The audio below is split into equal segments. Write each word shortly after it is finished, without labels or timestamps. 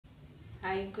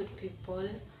Hi good people,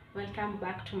 welcome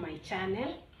back to my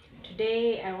channel.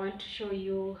 Today I want to show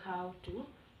you how to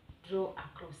draw a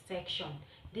cross section.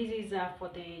 This is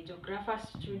for the geographer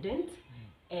students,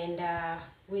 and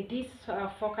with this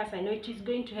focus, I know it is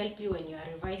going to help you when you are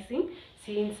revising,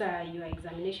 since your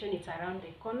examination is around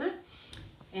the corner.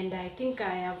 And I think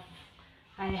I have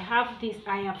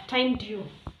timed you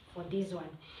for this one.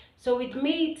 So with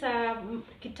me it's a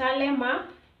Kitale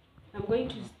map. I'm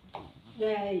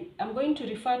going to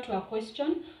refer to a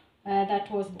question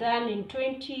that was done in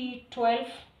 2012,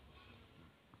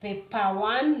 paper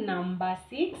 1, number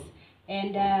 6,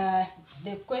 and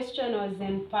the question was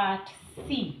in part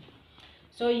C.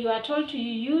 So you are told to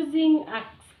using a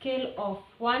scale of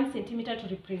 1 centimeter to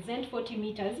represent 40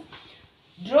 meters.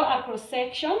 Draw a cross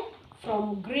section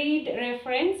from grid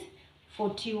reference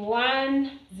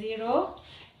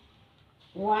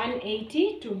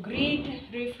 41,0,180 to grid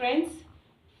reference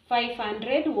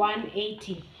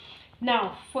 500,180.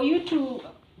 Now, for you to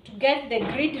get the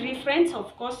grid reference,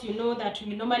 of course, you know that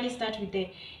we normally start with the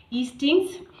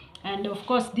eastings, and of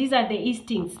course, these are the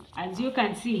eastings. As you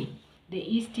can see, the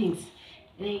eastings.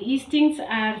 The eastings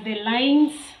are the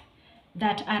lines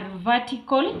that are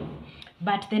vertical,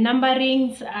 but the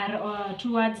numberings are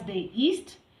towards the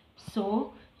east.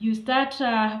 So you start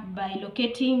by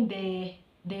locating the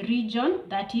region,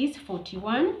 that is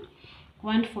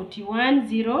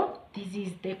 141,0. This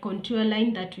is the contour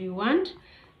line that we want.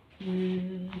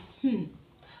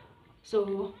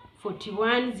 So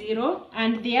 41,0,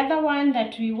 and the other one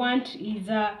that we want is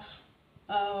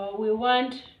we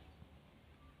want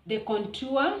the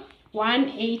contour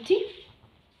 180.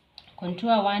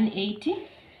 Contour 180.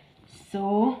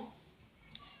 So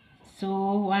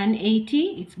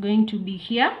 180, it's going to be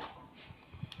here.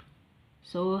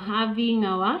 So having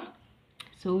our,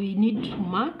 so we need to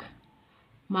mark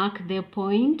the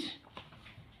point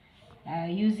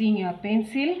using your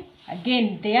pencil.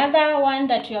 Again, the other one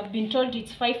that you have been told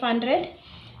it's 500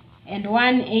 and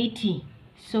 180.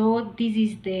 So this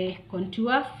is the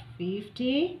contour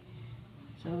 50.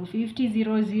 So 50,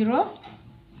 0,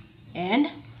 and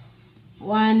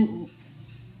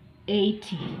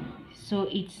 180. So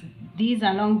it's these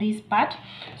along this part.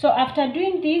 So after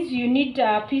doing this, you need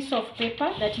a piece of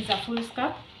paper that is a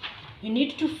foolscap. You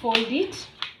need to fold it,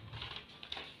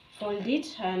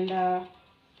 and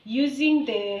using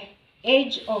the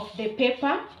edge of the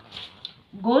paper,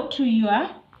 go to your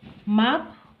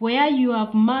map where you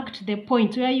have marked the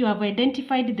point, where you have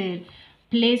identified the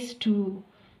place to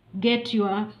get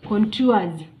your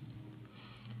contours.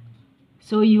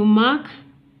 So you mark.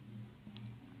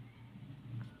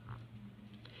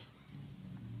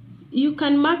 You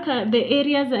can mark the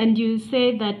areas and you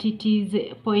say that it is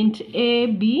point A,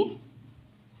 B.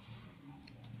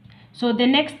 So the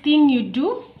next thing you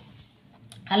do,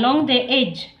 along the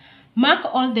edge, mark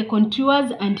all the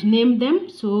contours and name them.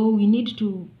 So we need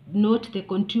to note the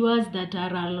contours that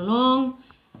are along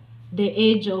the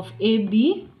edge of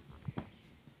AB.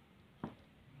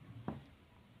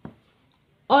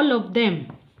 All of them.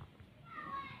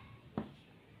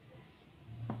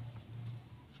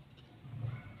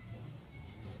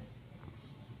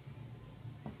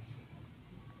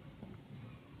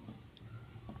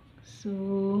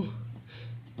 So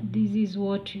this is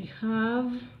what we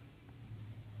have.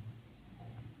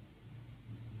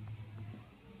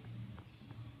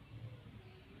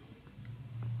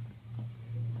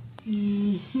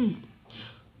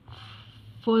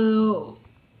 For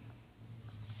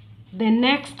the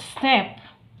next step,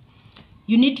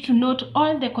 you need to note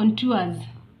all the contours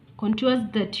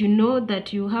that you know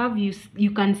that you have.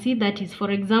 You can see that is, for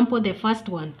example, the first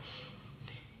one.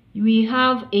 We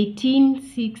have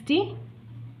 1860.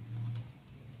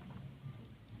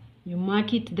 You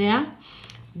mark it there.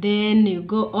 Then you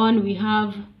go on. We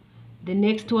have the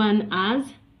next one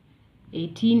as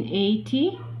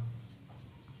 1880.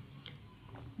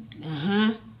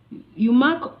 You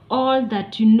mark all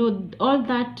that you know, all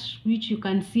that which you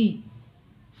can see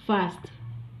first.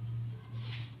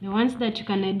 The ones that you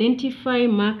can identify,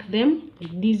 mark them.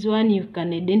 This one you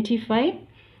can identify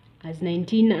as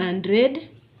 1900.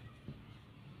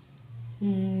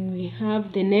 We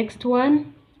have the next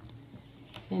one,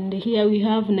 and here we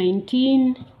have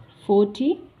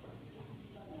 1940,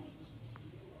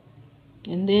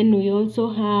 and then we also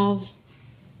have,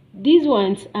 these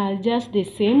ones are just the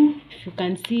same, if you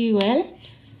can see well.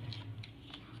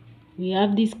 We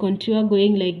have this contour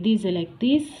going like this,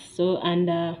 so, and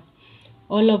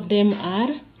all of them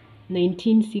are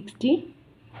 1960.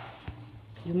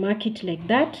 You mark it like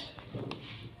that.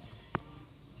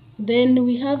 Then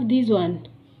we have this one,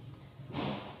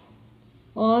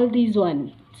 all these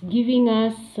one It's giving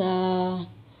us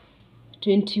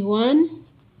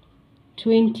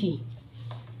 2120.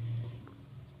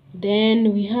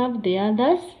 Then we have the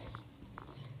others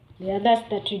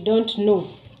that we don't know.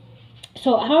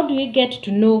 So how do we get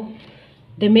to know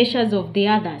the measures of the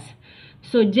others?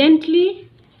 So gently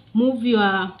move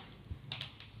your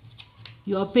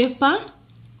paper,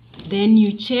 then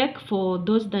you check for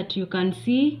those that you can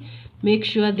see, make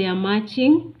sure they are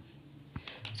matching.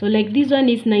 So like this one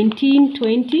is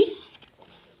 1920,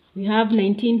 we have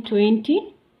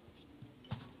 1920,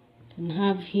 and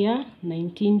have here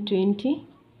 1920.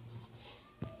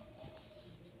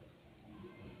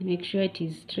 Make sure it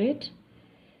is straight.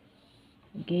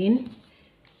 Again,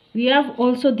 we have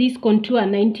also this contour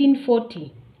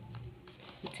 1940.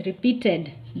 It's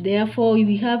repeated, therefore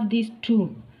we have these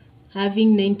two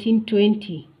having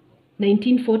 1940,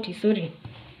 sorry.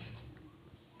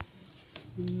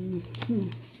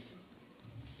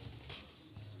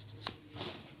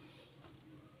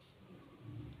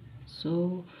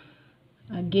 So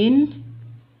again,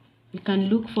 we can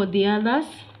look for the others.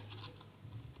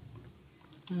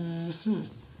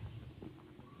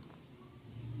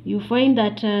 You find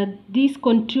that this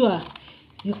contour,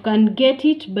 you can get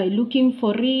it by looking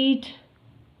for it.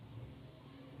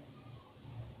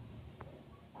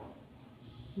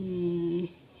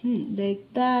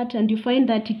 Like that, and you find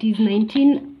that it is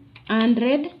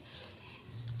 1900.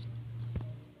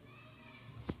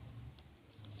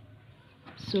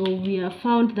 So we have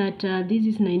found that this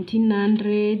is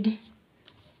 1900.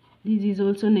 This is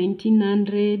also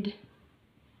 1900.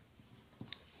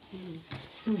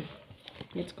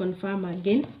 Let's confirm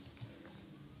again.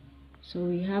 So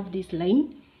we have this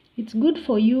line. It's good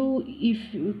for you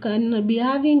if you can be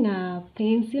having a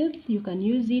pencil, you can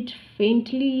use it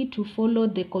faintly to follow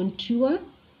the contour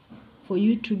for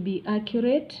you to be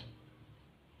accurate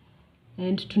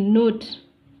and to note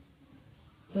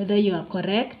whether you are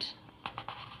correct.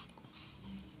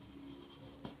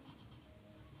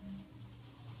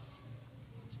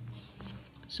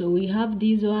 So we have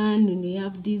this one, and we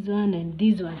have this one, and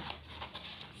this one.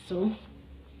 So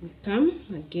you come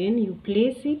again, you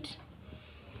place it.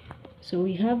 So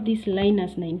we have this line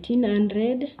as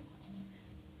 1900.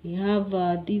 We have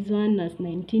this one as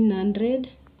 1900,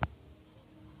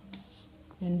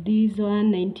 and this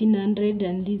one 1900,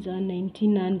 and this one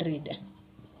 1900.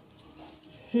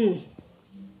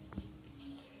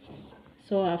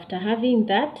 So after having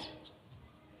that,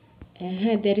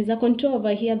 there is a contour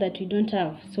over here that we don't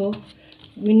have, so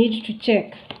we need to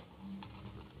check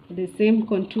the same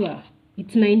contour.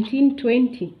 It's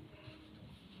 1920.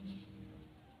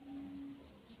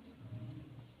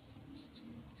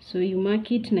 So you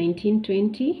mark it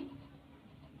 1920.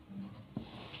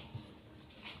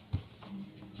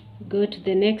 Go to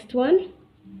the next one.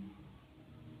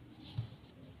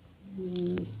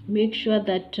 Make sure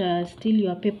that still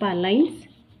your paper aligns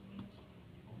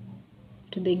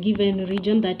to the given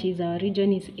region, that is our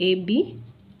region is AB,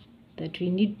 that we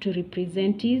need to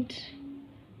represent it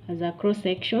as a cross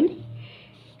section.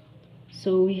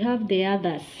 So we have the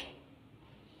others.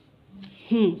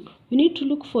 We need to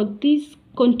look for this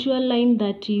contour line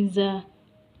that is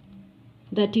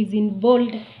in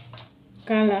bold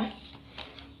color.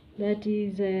 That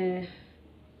is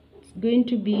it's going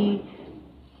to be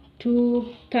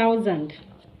 2000.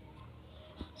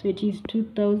 So it is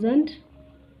 2000.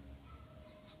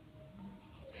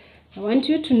 I want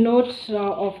you to note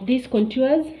of these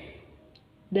contours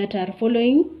that are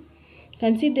following. You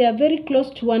can see they are very close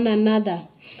to one another.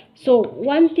 So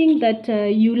one thing that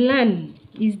you learn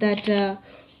is that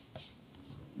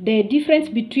the difference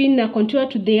between a contour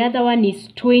to the other one is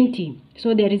 20.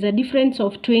 So there is a difference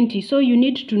of 20. So you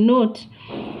need to note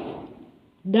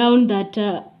down that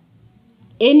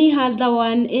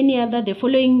the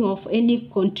following of any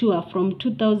contour from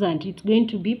 2000, it's going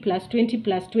to be plus 20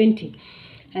 plus 20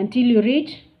 until you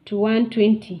reach to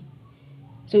 120.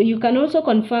 So you can also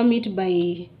confirm it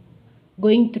by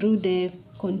going through the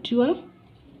contour.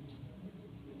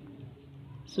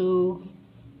 So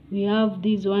we have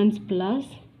these ones plus,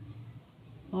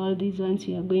 all these ones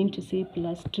we are going to say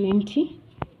plus 20.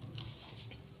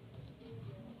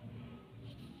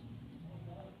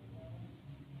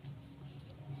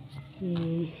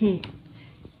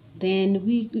 Then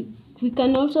we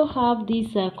can also have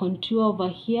this contour over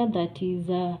here that is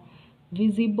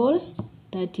visible,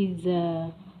 that is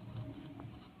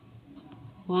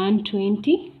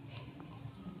 120.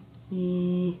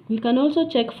 We can also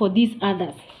check for these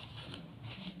others.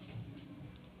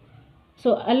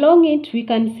 So along it we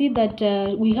can see that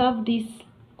we have this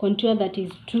contour that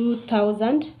is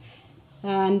 2000.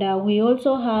 And we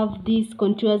also have these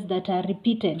contours that are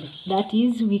repeated. That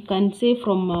is, we can say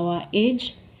from our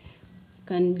edge,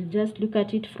 can just look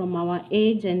at it from our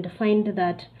edge and find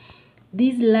that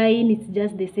this line is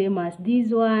just the same as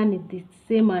this one, it's the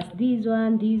same as this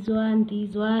one, this one,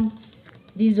 this one,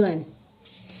 this one.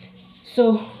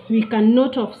 So we can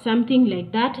note of something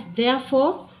like that.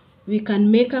 Therefore, we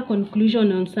can make a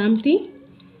conclusion on something.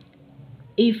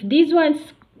 If this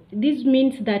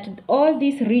means that all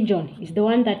this region is the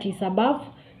one that is above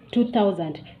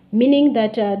 2000, meaning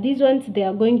that these ones, they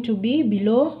are going to be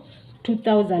below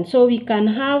 2000. So we can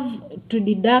have to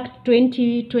deduct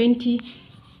 2020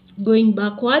 going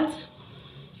backwards.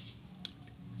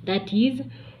 That is,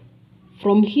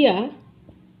 from here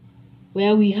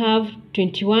where we have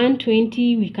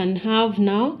 2120, we can have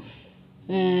now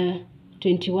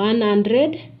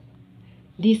 2100.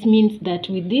 This means that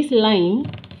with this line,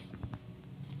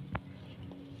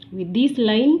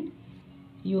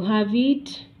 you have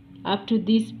it up to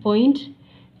this point,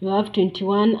 you have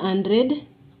 2100.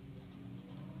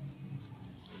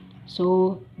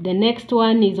 So the next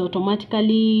one is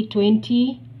automatically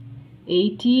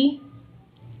 2080.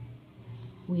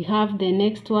 We have the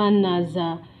next one as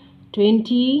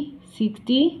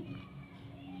 2060.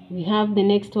 We have the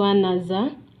next one as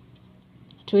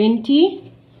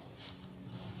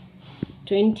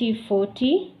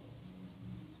 2040.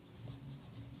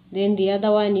 Then the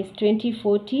other one is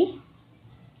 2040.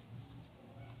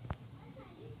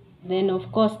 Then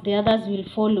of course the others will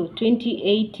follow,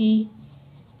 2080,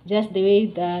 just the way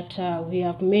that we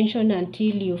have mentioned,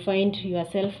 until you find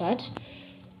yourself at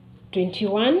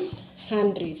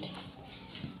 2100.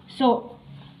 So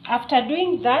after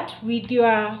doing that with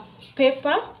your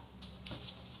paper,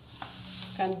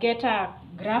 you can get a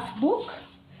graph book.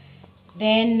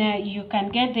 Then you can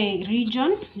get the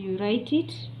region, you write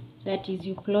it, that is,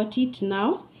 you plot it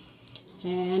now.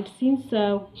 And since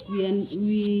the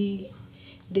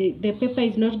paper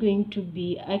is not going to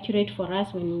be accurate for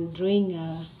us when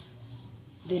drawing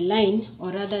the line,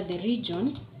 or rather the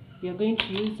region, we are going to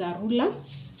use a ruler.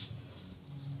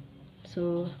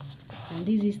 So, and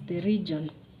this is the region.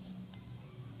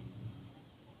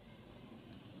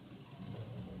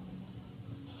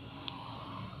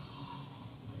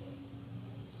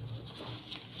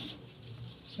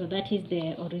 So that is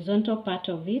the horizontal part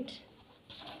of it.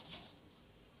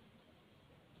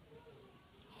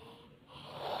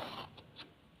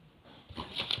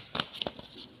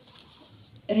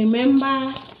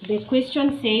 Remember, the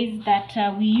question says that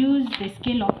we use the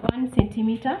scale of 1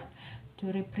 centimeter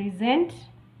to represent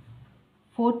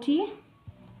 40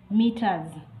 meters.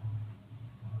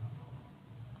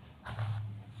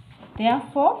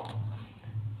 Therefore,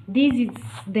 this is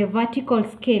the vertical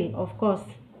scale, of course.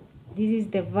 This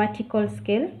is the vertical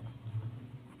scale.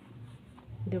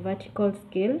 The vertical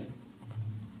scale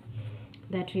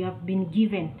that we have been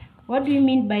given. What do you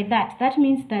mean by that? That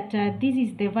means that this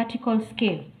is the vertical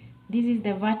scale. This is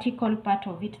the vertical part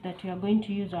of it that we are going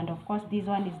to use, and of course this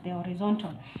one is the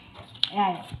horizontal.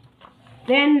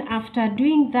 Then after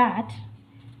doing that,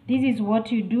 this is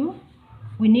what you do.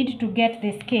 We need to get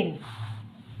the scale,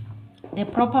 the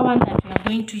proper one that we are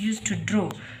going to use to draw.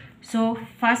 So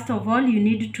first of all, you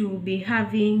need to be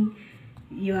having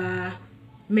your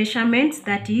measurements.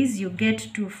 That is, you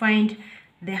get to find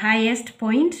the highest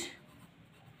point.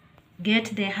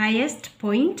 Get the highest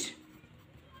point.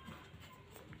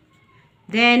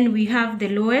 Then we have the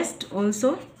lowest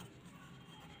also.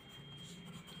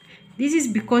 This is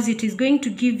because it is going to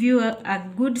give you a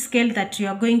good scale that you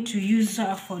are going to use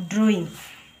for drawing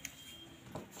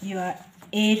your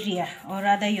area, or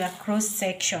rather your cross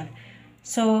section.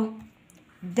 So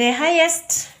the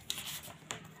highest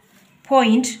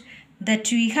point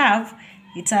that we have,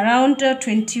 it's around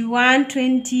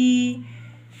 2120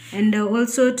 and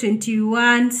also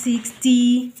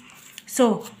 2160.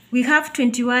 So we have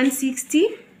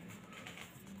 2160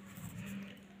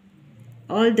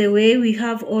 all the way. We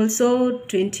have also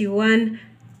 21.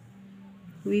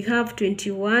 We have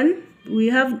 21. We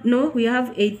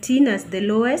have 18 as the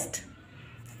lowest,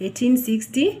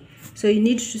 1860. So you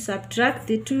need to subtract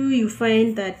the two. You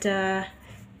find that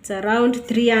it's around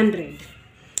 300.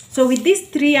 So with this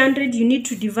 300, you need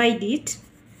to divide it.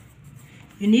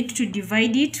 You need to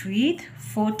divide it with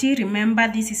 40. Remember,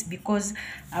 this is because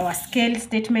our scale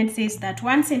statement says that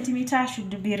 1 centimeter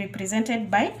should be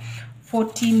represented by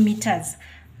 40 meters.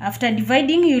 After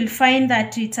dividing, you will find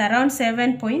that it's around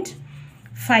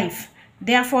 7.5.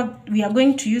 Therefore, we are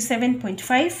going to use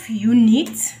 7.5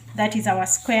 units. That is our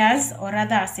squares, or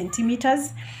rather our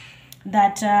centimeters,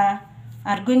 that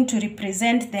are going to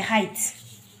represent the height.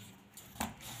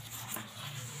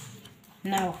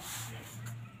 Now,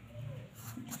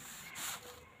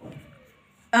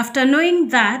 After knowing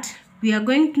that, we are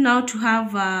going now to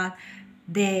have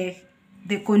the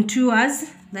contours,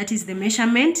 that is the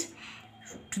measurement.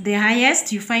 To the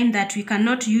highest, you find that we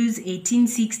cannot use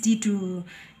 1860 to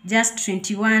just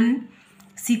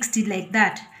 2160 like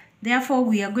that. Therefore,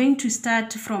 we are going to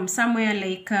start from somewhere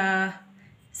like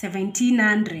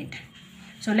 1700.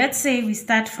 So let's say we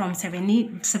start from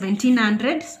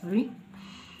 1700, sorry.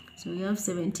 So we have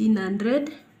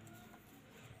 1700.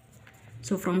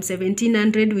 So from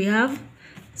 1700 we have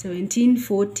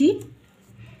 1740.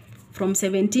 From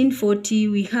 1740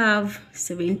 we have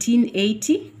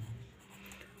 1780.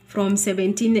 From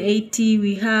 1780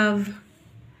 we have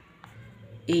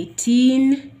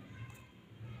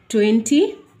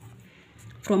 1820.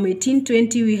 From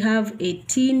 1820 we have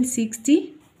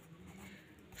 1860.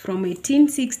 From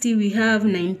 1860 we have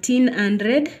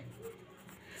 1900.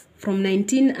 From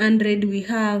 1900 we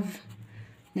have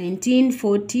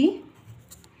 1940.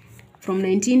 From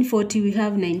 1940 we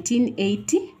have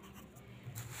 1980.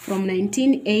 From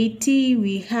 1980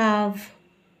 we have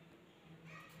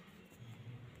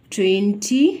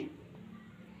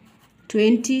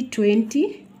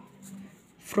 2020.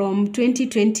 From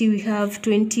 2020 we have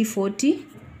 2040.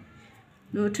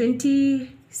 No,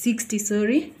 2060,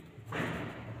 sorry.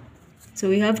 So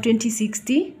we have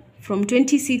 2060. From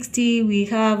 2060 we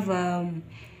have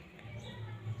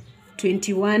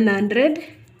 2100.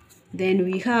 Then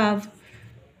we have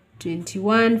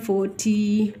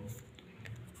 2140,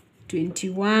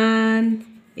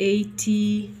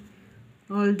 2180,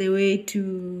 all the way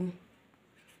to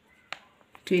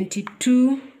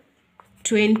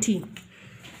 2220.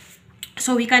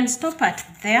 So we can stop at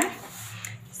there.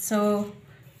 So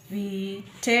we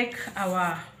take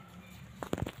our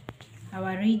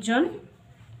region.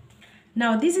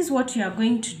 Now this is what we are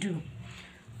going to do.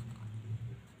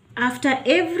 After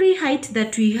every height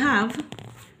that we have,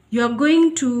 you are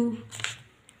going to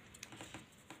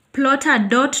plot a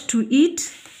dot to it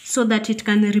so that it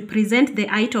can represent the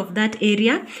height of that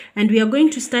area. And we are going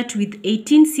to start with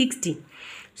 1860.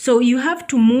 So you have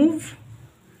to move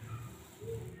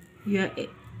your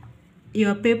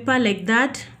paper like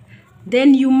that.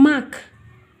 Then you mark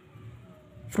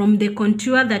from the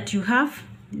contour that you have.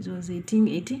 This was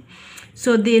 1880.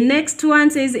 So the next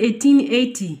one says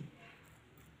 1880.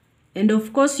 And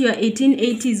of course your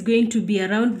 1880 is going to be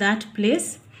around that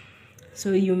place.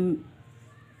 So you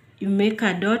make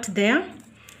a dot there.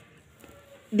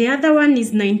 The other one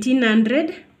is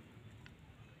 1900.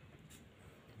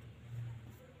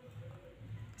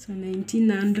 So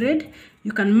 1900.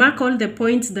 You can mark all the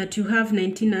points that you have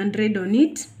 1900 on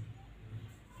it.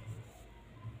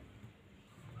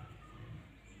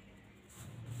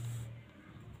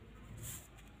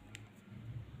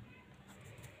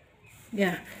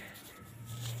 Yeah.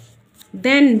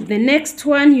 Then the next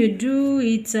one you do,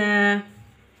 it's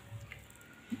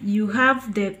you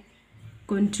have the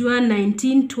contour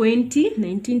 1920.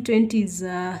 1920 is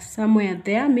somewhere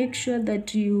there. Make sure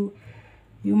that you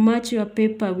match your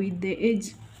paper with the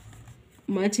edge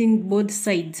matching both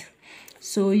sides.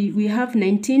 So we have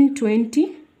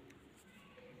 1920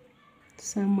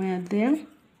 somewhere there.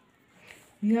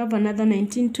 We have another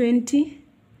 1920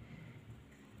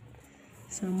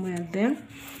 somewhere there.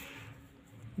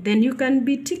 Then you can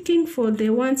be ticking for the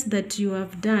ones that you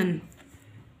have done.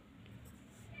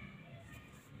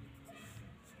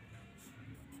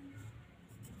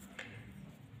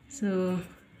 So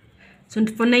for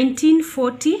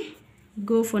 1940,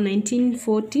 go for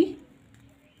 1940.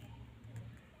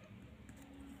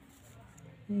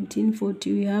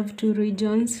 1940, we have two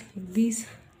regions. This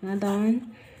another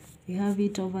one, we have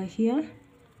it over here.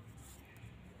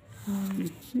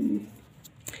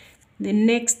 The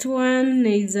next one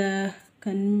is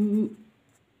can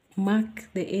mark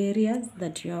the areas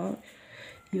that you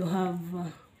have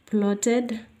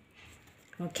plotted.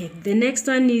 Okay, the next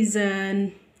one is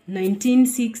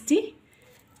 1960.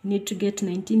 Need to get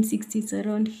 1960s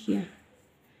around here.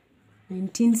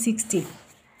 1960.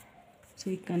 So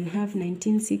you can have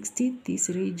 1960, this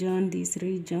region,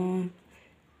 and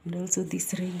also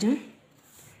this region.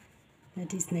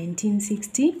 That is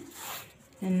 1960.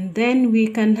 And then we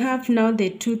can have now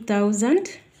the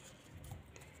 2000.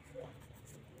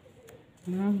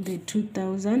 Now the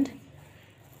 2000.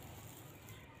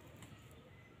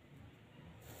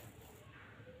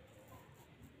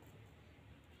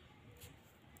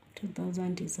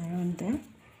 2000 is around there.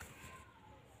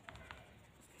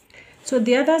 So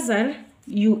the others are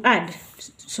you add.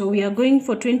 So we are going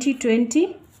for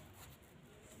 2020.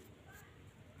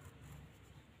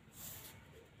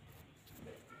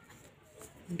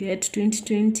 Get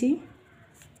 2020.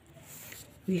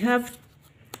 We have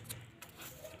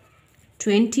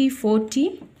 20,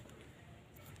 40.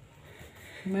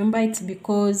 Remember, it's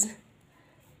because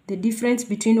the difference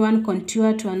between one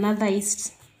contour to another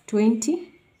is 20.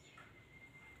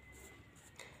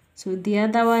 So the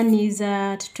other one is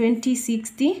at 20,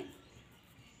 60.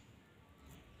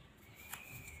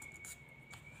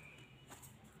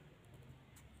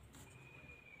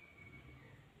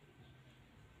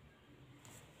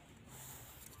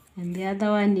 And the other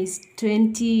one is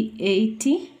 20,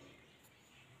 80.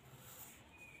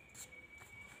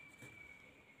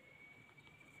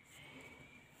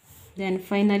 Then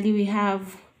finally we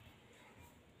have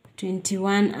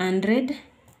 2100.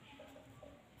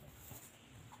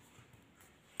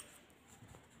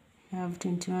 We have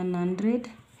 2100.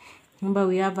 Remember,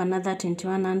 we have another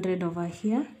 2100 over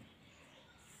here.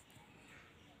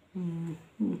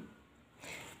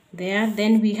 There.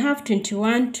 Then we have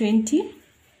 2120.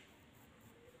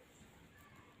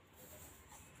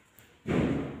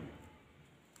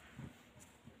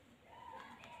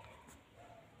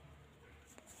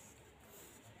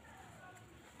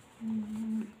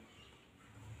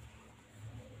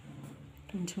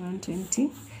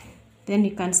 Then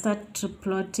you can start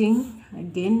plotting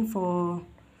again for,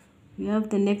 we have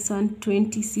the next one,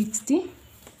 2060.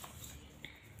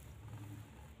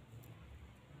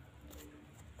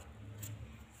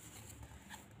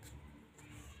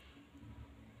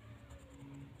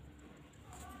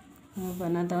 I have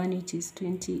another one which is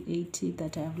 2080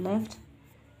 that I have left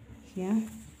here.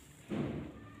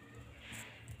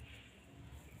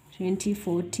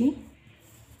 2040.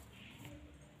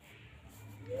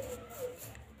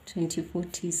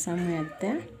 2040 is somewhere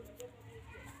there.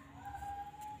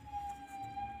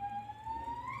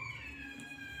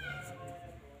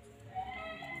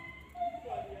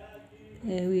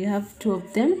 We have two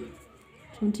of them,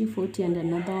 2040 and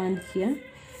another one here.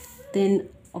 Then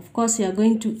of course we are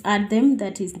going to add them,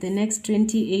 that is the next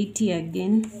 2080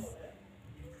 again.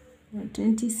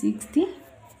 2060,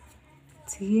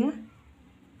 it's here,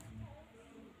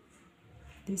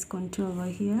 this contour over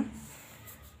here.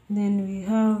 Then we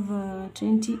have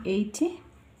 2080.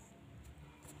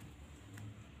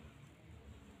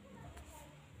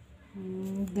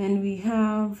 Then we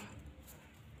have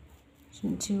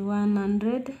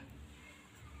 2100.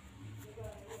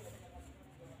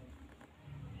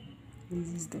 This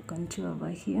is the contour over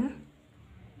here.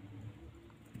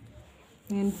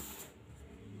 And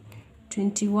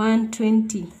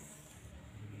 2120.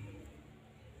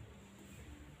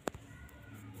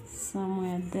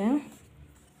 Somewhere there.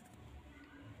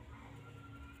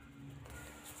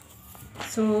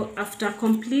 So after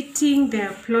completing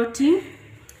their plotting,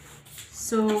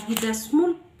 so with a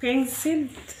small pencil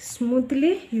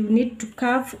smoothly, you need to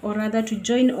curve, or rather to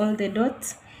join all the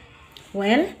dots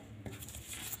well.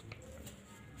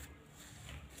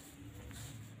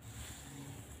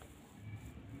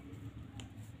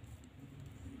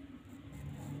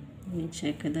 Let me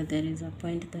check whether there is a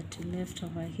point that you left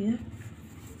over here.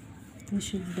 It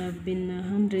should have been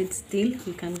 100 still.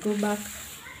 We can go back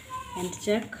and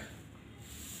check.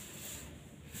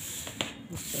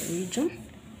 It's the region.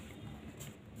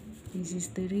 This is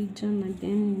the region.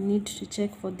 Again, you need to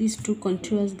check for these two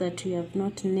contours that we have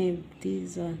not named.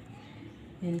 These are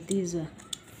and these are,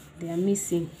 they are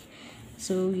missing.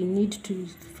 So we need to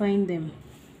find them.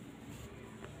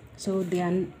 So they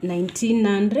are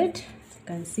 1900. You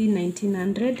can see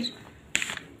 1900.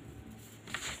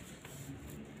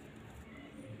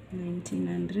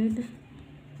 1900.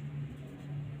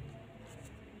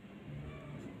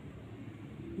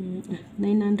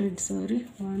 900, sorry.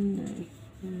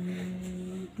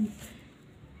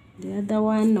 The other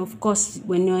one, of course,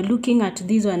 when you are looking at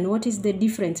this one, what is the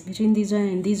difference between this one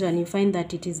and this one? You find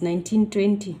that it is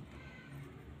 1920.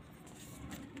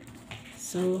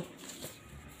 So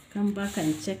come back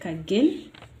and check again.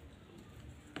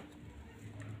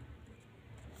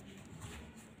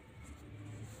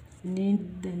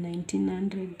 Need the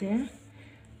 1900 there.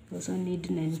 Also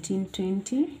need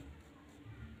 1920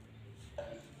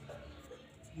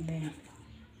 there.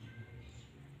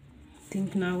 I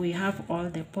think now we have all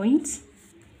the points.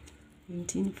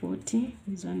 1940,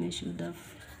 this one I should have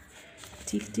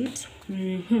ticked it.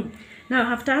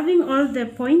 Now after having all the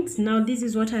points, now this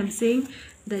is what I'm saying,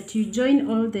 that you join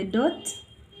all the dots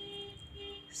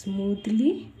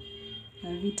smoothly,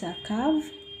 have it a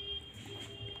curve.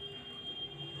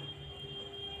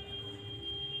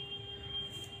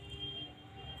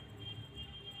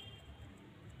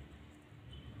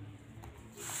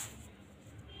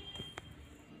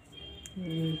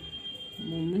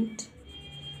 Moment.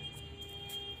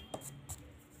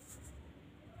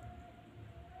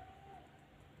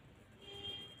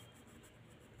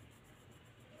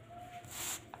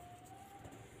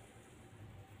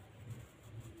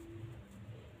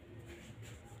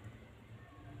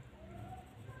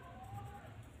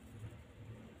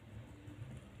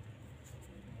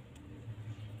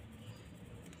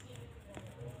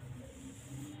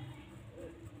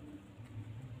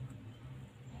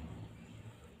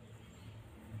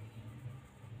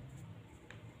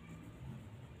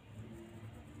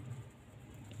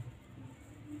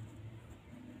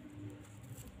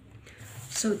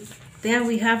 So there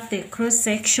we have the cross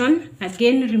section.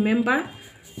 Again, remember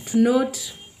to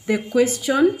note the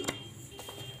question.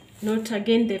 Note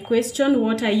again the question,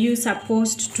 what are you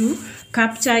supposed to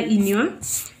capture in your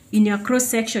cross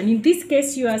section? In this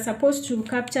case, you are supposed to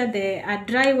capture a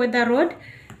dry weather road,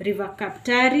 river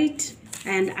Kaptarit,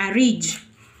 and a ridge.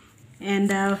 And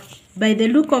by the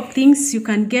look of things, you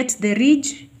can get the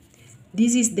ridge.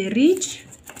 This is the ridge.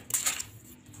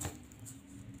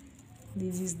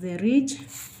 This is the ridge.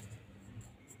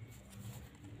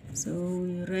 So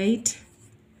we write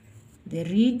the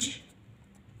ridge.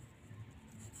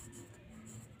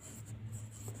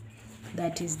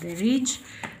 That is the ridge.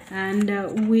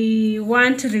 And we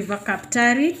want river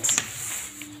Kaptarit.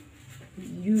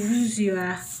 Use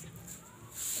your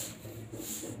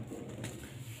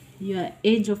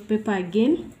edge of paper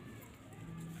again.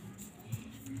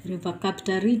 River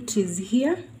Kaptarit is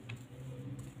here.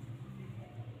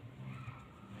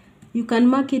 You can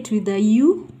mark it with a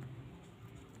U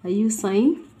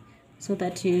sign, so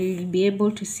that you will be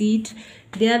able to see it.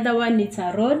 The other one is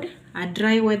a road, a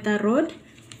dry weather road.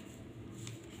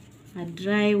 A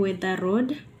dry weather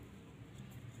road.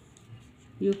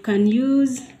 You can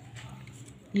use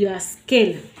your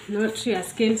scale, not your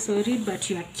scale, sorry, but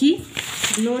your key.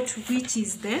 Note which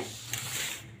is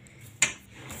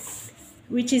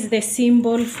the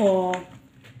symbol for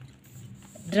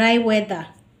dry weather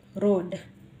road.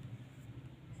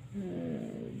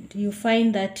 You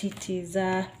find that it is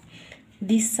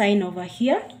this sign over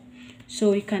here.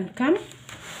 So we can come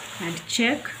and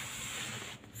check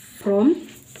from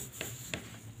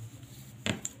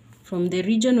the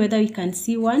region whether we can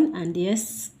see one, and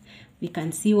yes, we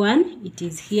can see one. It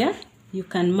is here. You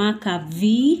can mark a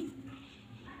V.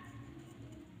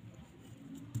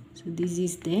 So this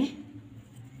is the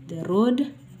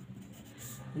road,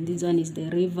 and this one is the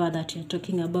river that you're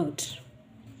talking about.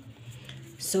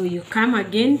 So you come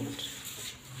again.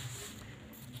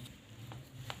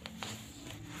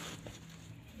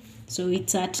 So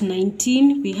it's at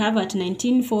 19, we have at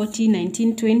 1940,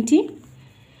 1920.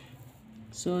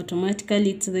 So automatically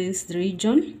it's this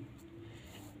region.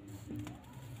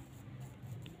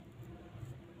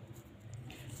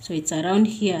 So it's around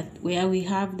here where we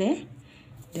have the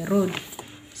road.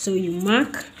 So you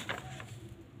mark.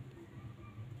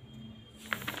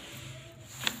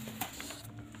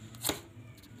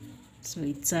 So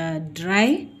it's a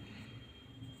dry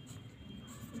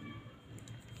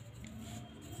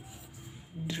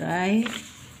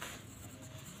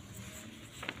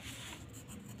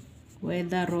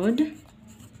weather road,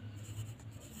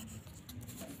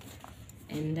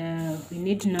 and we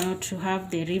need now to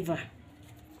have the river.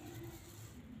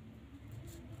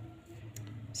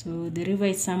 So the river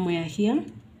is somewhere here.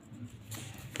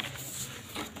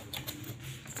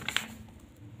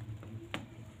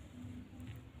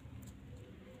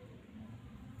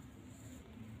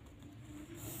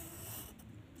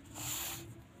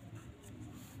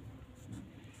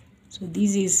 So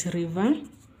this is river.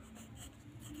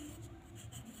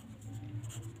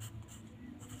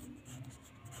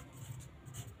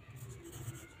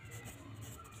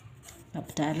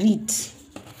 Kaptarit.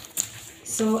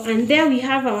 So, and there we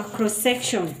have our cross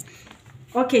section.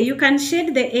 Okay, you can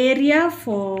shade the area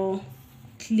for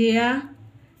clear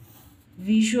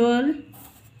visual.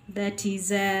 That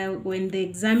is when the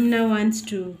examiner wants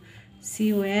to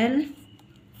see well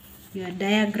your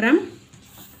diagram.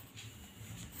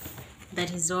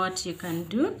 That is what you can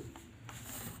do.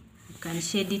 You can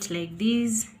shade it like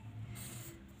this.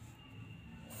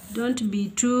 Don't be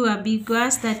too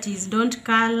ambiguous, that is, don't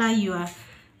color your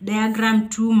diagram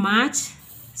too much,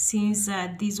 since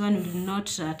this one will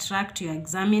not attract your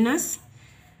examiners.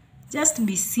 Just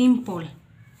be simple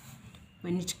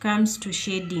when it comes to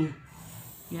shading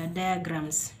your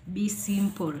diagrams. Be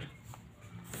simple.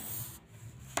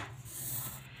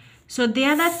 So the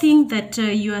other thing that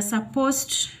you are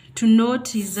supposed to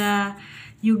note is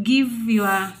you give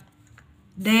your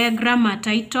diagram a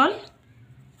title.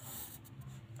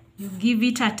 You give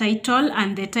it a title,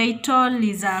 and the title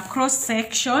is a cross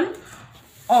section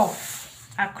of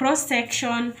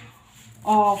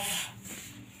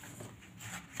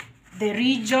the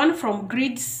region from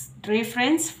grid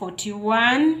reference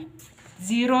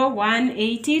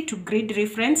 410-180 to grid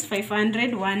reference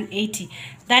 500-180.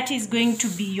 That is going to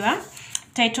be your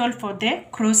title for the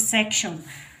cross section.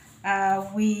 I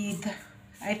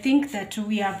think that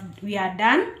we are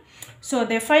done. So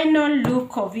the final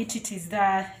look of it is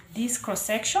this cross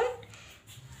section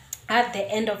at the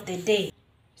end of the day.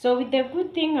 So with the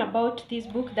good thing about this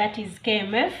book, that is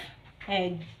KMF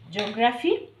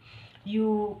Geography,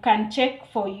 you can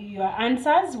check for your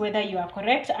answers whether you are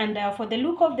correct. And for the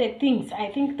look of the things, I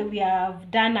think that we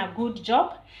have done a good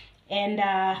job. And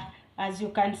as you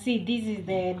can see, this is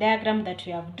the diagram that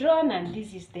we have drawn, and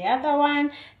this is the other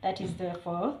one that is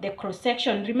for the cross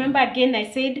section. Remember, again, I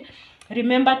said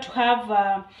remember to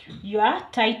have your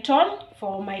title.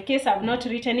 For my case, I've not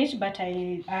written it, but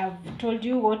I have told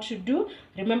you what to do.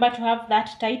 Remember to have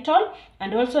that title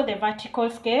and also the vertical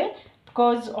scale,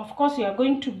 because of course you are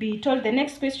going to be told the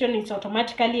next question is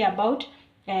automatically about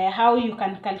how you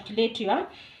can calculate your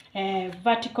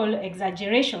vertical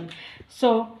exaggeration.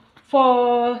 So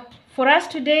for us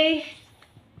today,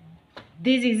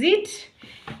 this is it,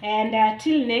 and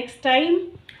till next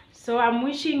time. So I'm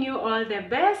wishing you all the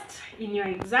best in your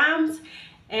exams,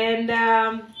 and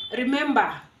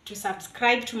remember to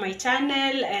subscribe to my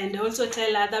channel, and also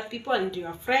tell other people and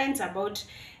your friends about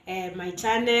my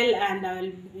channel,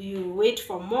 and you wait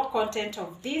for more content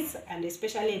of this, and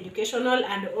especially educational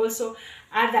and also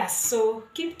others. So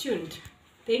keep tuned.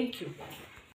 Thank you.